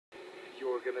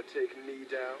you're gonna take me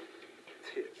down?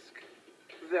 Tisk.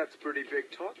 That's pretty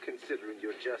big talk considering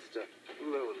you're just a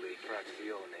lowly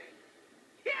frazione.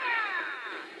 Yeah!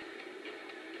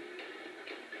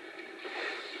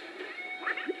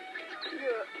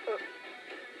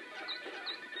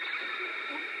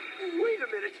 Wait a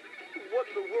minute. What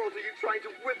in the world are you trying to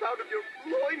whip out of your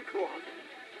loincloth?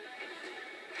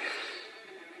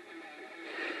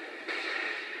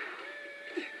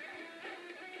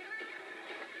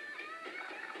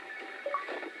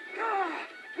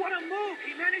 What a move!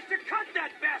 He managed to cut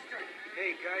that bastard!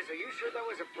 Hey guys, are you sure that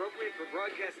was appropriate for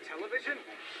broadcast television?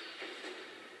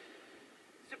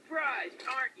 Surprised,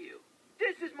 aren't you?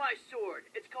 This is my sword.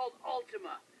 It's called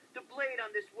Ultima. The blade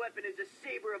on this weapon is a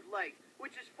saber of light,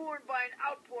 which is formed by an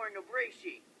outpouring of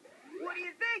reishi. What do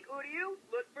you think, Uryu?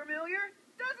 Look familiar?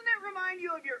 Doesn't it remind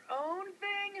you of your own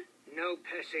thing? No,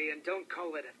 Pesche, and don't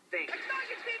call it a thing. I thought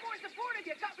you'd be more supportive,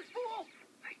 you gutless fool!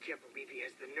 I can't believe he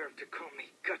has the nerve to call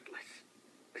me gutless.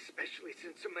 Especially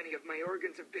since so many of my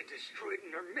organs have been destroyed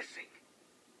and are missing.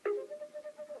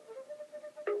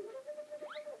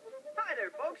 Hi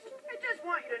there, folks. I just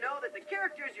want you to know that the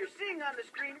characters you're seeing on the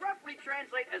screen roughly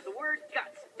translate as the word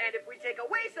guts. And if we take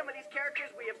away some of these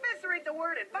characters, we eviscerate the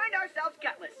word and find ourselves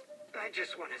gutless. I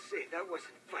just want to say that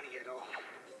wasn't funny at all.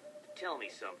 Tell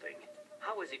me something.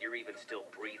 How is it you're even still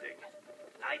breathing?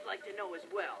 I'd like to know as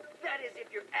well. That is, if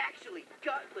you're actually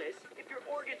gutless, if your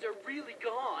organs are really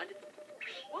gone.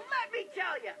 Well, let me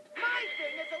tell you, my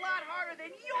thing is a lot harder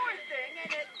than your thing, and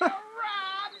it's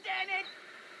robbed, and it...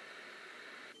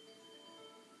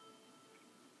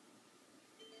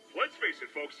 Let's face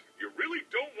it, folks, you really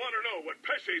don't want to know what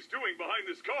Pesche's doing behind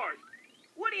this card.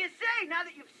 What do you say now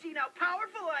that you've seen how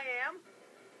powerful I am?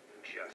 Just